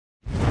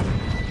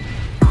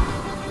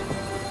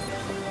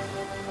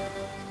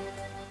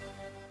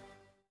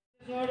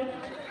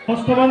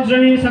অষ্টম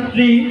শ্রেণীর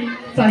ছাত্রী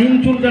শাহিন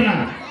সুলতানা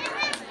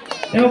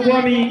এওঁকো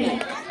আমি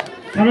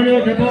মাননীয়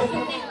অধ্যাপক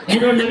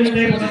মহোদয়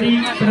নিমিত্তে বঁটাটি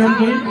প্ৰেৰণ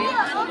কৰিম।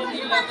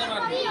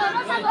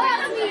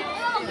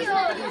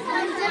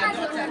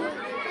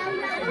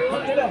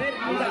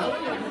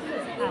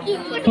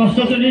 ষষ্ঠ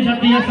শ্ৰেণীৰ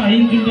ছাত্ৰী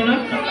শাহিন সুলতানা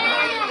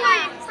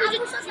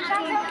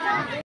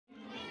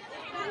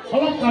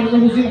অলপ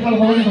কাৰ্যসূচী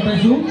সালসলনি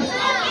ঘটাইছোঁ,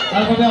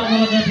 তাৰ বাবে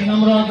আপোনালোকে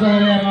বিনম্ৰ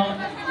আগ্ৰহেৰে আমাক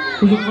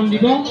সুযোগখন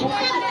দিব।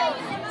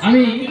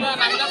 আমি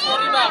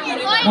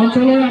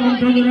অঞ্চলৰ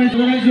আমন্ত্ৰণ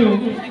জনাইছোঁ।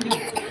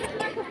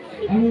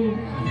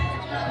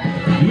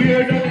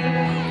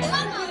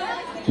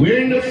 We're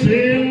in the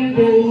same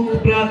boat,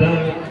 brother.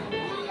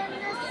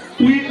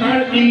 We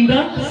are in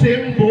the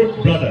same boat,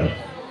 brother.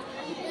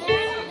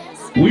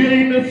 We're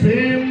in the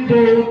same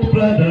boat,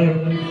 brother.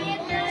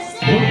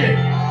 Okay.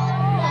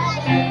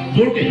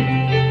 Okay.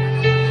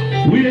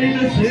 We're in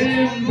the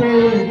same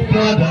boat,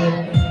 brother.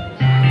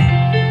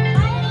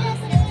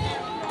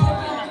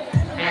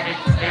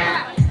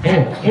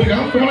 মই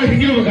গান তোমালে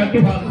শিকিলো গানটো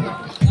ভাল।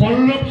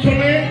 পল্লৱ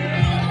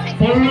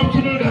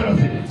চনৰ গান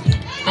আছে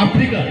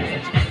আফ্ৰিকাৰ।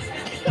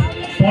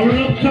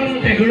 পল্লৱ চন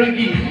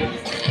এগৰাকী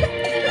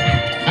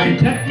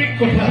আধ্যাত্মিক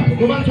কথা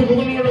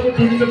ভগৱানৰ লগত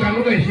জড়িত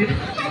গানো গাইছিল।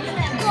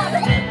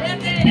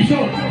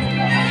 পিছত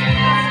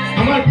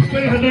আমাৰ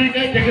ভূপেন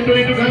হাজৰিকাই তেখেতৰ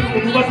এইটো গান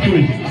অনুবাদ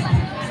কৰিছিল।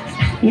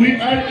 We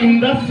are in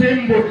the same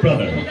boat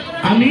brother.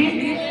 আমি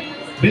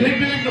বেলেগ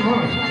বেলেগ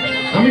নহয়,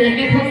 আমি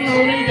একেখন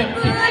নাৱৰেই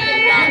যাত্ৰী।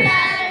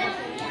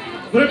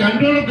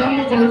 গানটো অলপ গান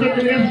মই কলেজত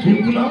তেনেকৈ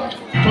গুণগুণাও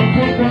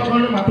চটফট পোৱাৰ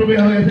কাৰণে মাতো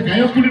বেয়া হৈ আছে।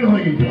 গায়ক বুলি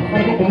নহয় কিন্তু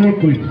আপোনালোকক অনুৰোধ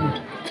কৰিছোঁ।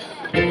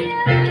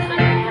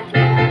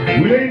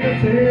 We're in the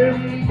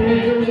same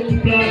boat,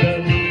 brother.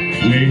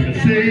 We're in the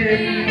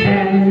same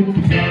boat,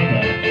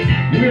 brother.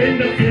 We're in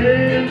the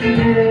same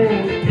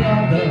boat,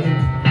 brother.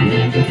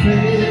 We're in the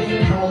same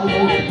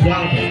boat,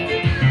 brother.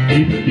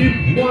 If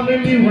one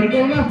and me were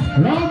gonna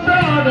rock the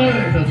other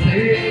in the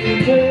same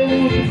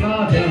boat,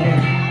 brother.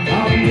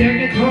 I'll be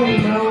getting home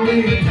now,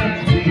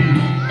 taxi.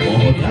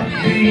 Oh,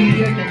 taxi,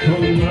 getting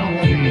home now.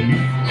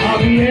 I'll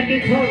be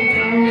getting home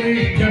now,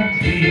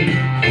 taxi.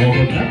 Oh,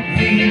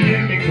 taxi,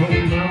 getting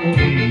home now.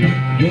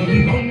 যদি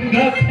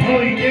সংঘাত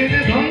হয় কেনে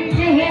ধ্বংস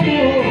হব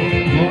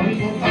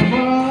মর্ম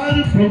আমার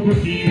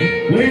প্রগতি।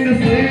 We're in the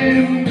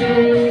same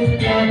boat,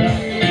 brother.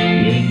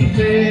 We're in the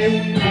same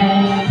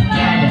boat,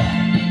 brother.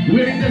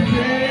 We're in the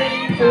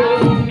same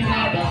boat,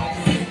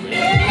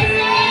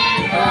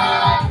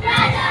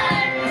 brother.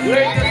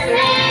 We're in the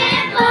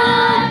same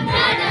boat,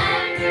 brother.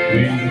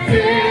 We're in the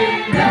same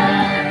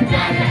boat,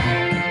 brother.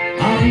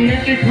 আমি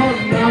একজন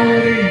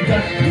নাওরে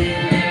যাত্রী।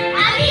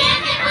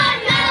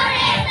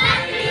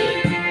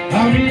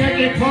 আমি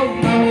একজন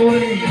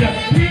নাওরে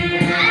যাত্রী।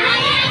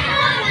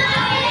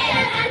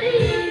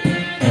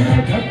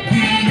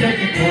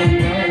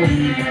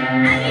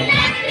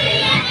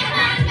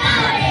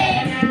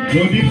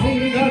 যদি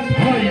সংঘাত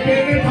হয়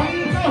কেনে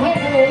ধ্বংস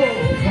হব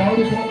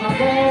সর্ব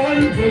আবার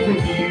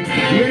প্রগতি।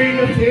 We're in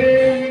the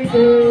same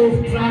boat,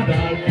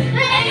 brother.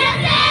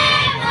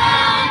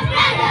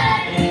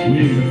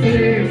 We're in the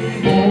same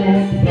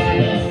boat,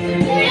 brother.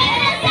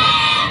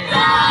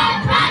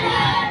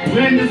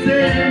 We're in the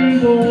same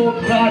boat,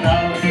 brother.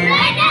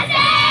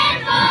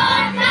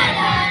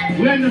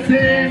 We're in the same boat, brother. We're in the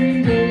same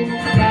boat,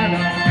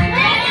 brother.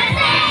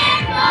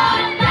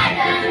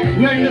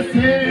 We're in the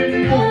same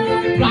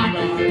boat,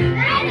 brother.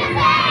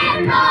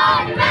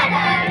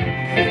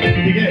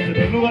 ठीक है,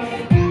 धन्यवाद।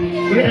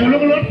 हम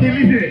लोग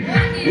दिल्ली से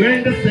We're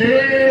in the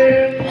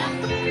same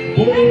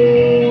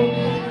boat,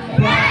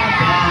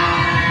 brother.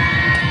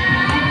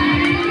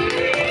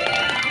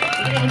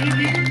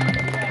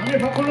 हमें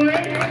সকলোৱে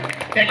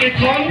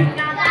একেখন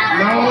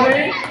নাওৰে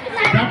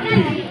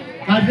যাত্ৰী।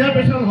 কাজিয়া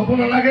পেচাল হ'ব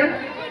নালাগে।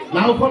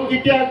 নাওখন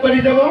কেতিয়া আগবাঢ়ি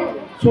যাব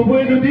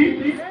চবৰে যদি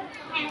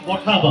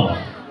কথা পাওঁ।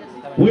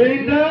 We're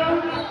in the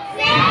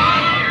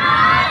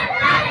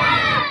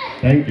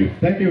Thank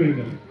you very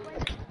much.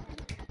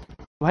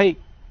 भाई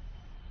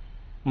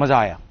मजा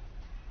आया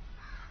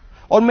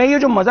और मैं ये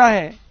जो मजा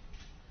है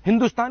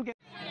हिंदुस्तान के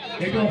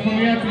एक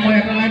অসমীয়াত মই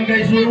এটা লাইন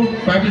গাইছো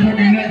তাৰপিছত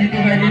ইংৰাজীটো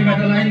গাই দিম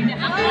এটা লাইন।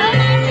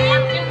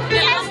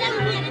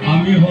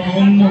 আমি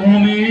হম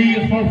হমেই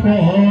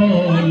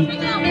সফল,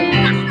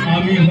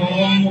 আমি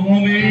হম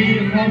হমেই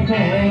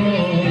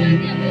সফল,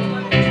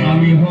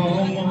 আমি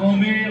হম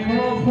হমেই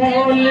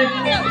সফল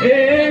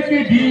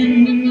একদিন।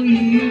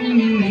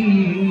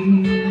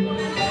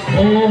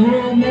 ও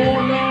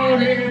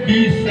মনরে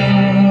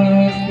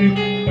বিশ্বাস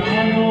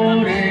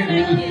প্রাণরে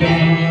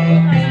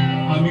উচ্চাস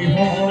আমি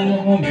হম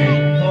হমেই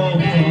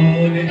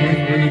সফল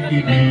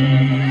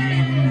একদিন।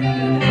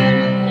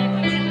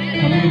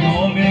 আমি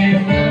হমেই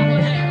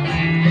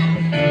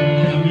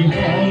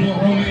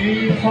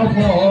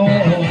সফল,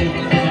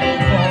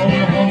 হম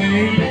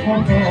হমেই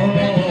সফল,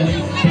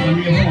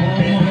 আমি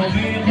হম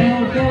হমেই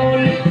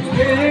সফল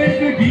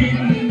একদিন।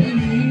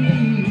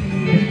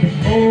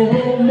 ও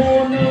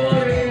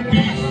মনরে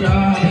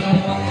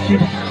বিশ্বাস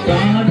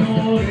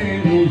প্রাণরে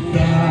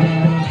উচ্চাস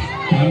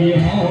আমি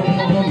হম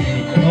হমেই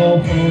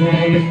সফল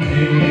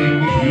একদিন।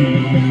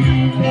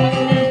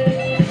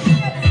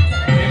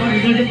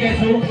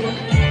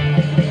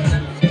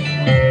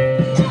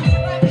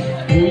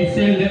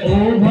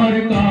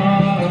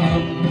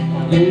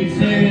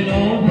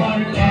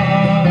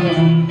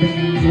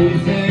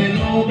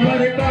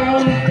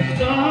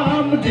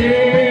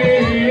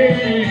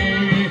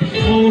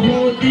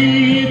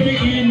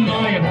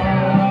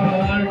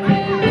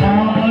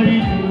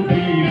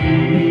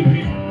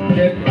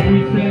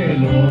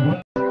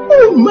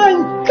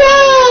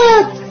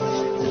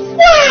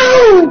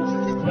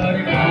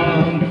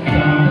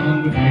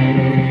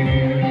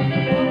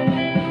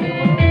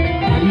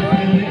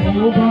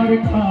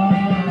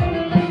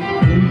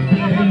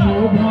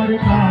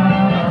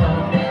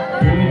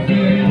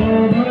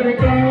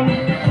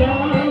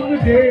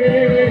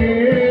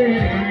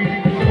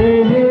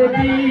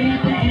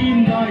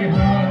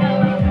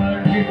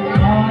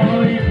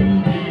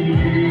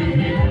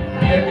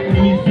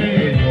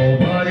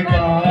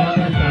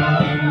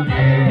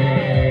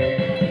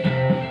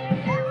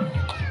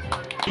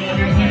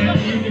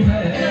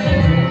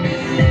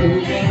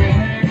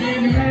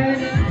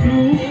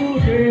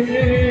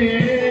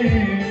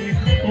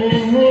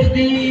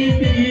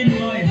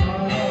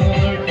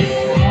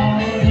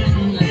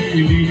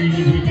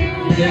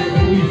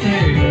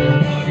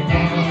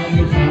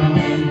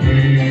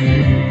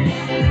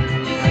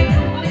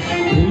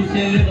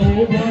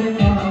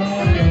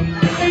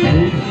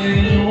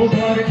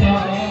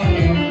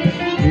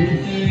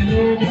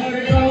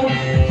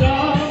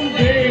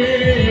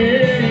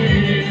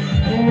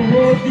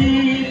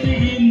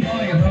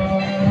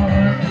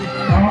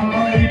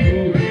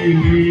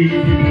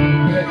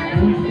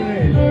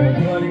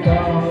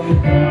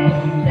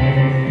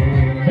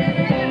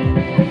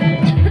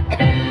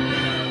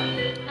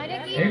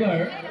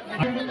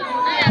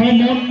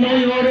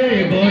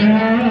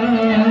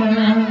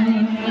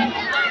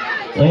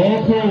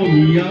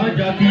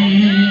 জাতি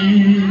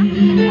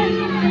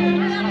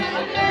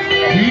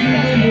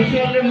হিন্দু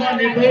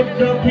মুসলমানে বৌদ্ধ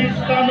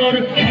খ্রিস্টানৰ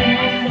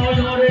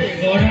সমন্বয়ৰে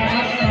গঢ়া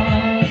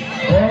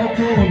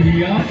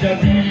অসমীয়া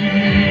জাতি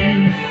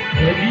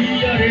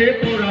শদিয়াৰে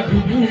পৰা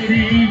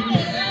ধুবুৰী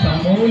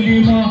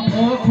চামলিমা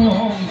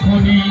অসম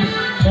খনি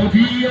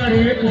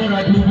শদিয়াৰে পৰা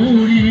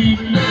ধুবুৰী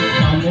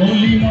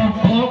চামলিমা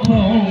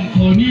অসম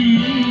খনি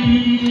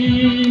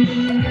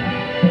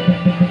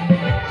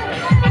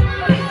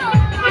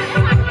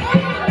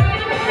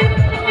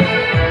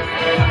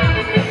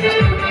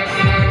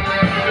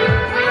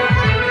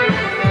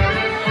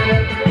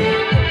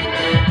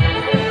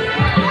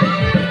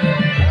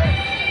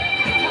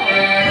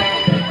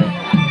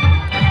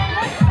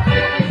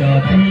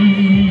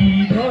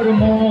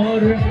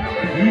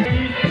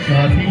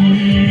জাতি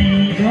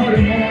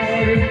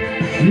ধৰ্মৰ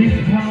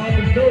নিষ্ঠাৰ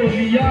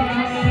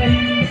দলিয়াই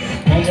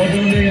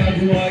সমদলে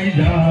আগুৱাই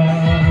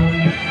যাম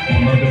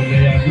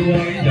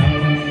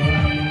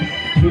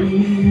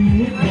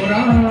দুখ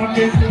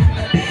ধৰাকে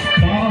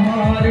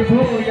পাহাৰ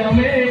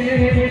ভৈয়ামে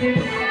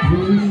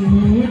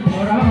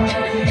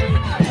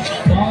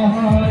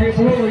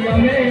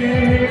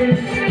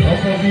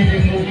অসমীৰ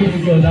মুকুট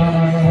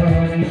জ্বলাম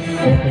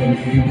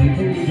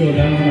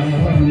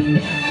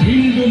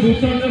হিন্দু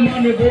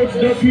মুসলমান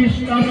বৌদ্ধ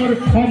খ্রিস্টানৰ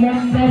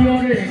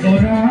সমন্বয়ৰে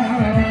গঢ়া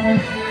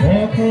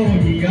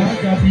অসমীয়া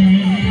জাতি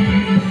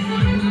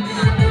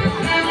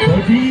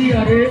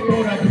শদিয়াৰে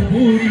পৰা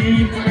ধুবুৰী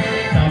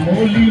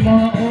চামলিমা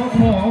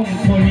অসম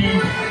খনি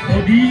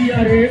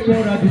শদিয়াৰে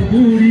পৰা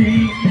ধুবুৰী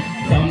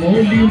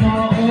চামলিমা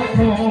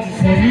অসম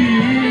খনি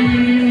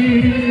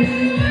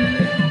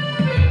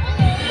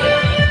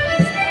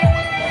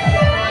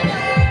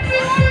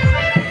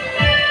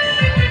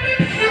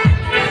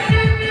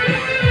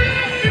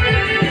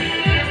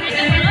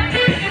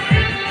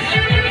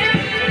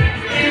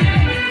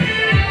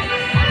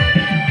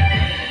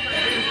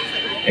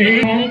এই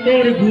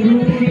শংকৰ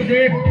গুৰুৰ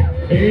দেশ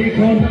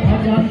এইখন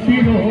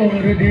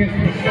আজাদীৰৰ দেশ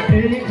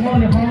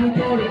এইখন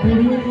শংকৰ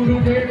গুৰুৰ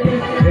দেশ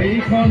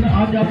এইখন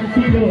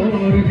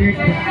আজাদীৰৰ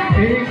দেশ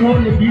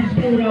এইখন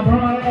বিষ্ণু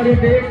ৰাভাৰ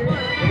দেশ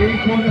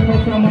এইখন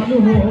সঁচা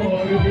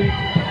মানুহৰ দেশ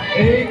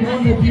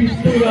এইখন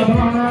বিষ্ণু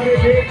ৰাভাৰ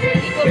দেশ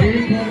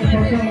এইখন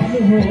সঁচা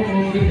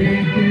মানুহৰ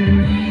দেশ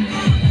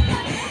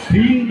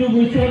হিন্দু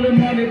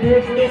মুসলমান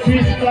বৌদ্ধ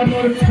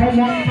খ্রিস্টানৰ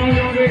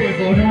সমন্বয়ৰে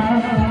গঢ়া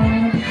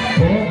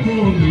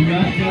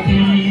অসমীয়া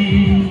জাতি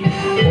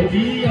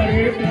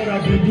শদিয়াৰে পৰা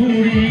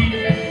ধুবুৰী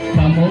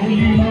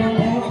চামলিমা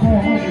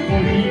অসম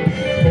খনি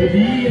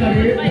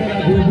শদিয়াৰে পৰা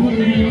ধুবুৰী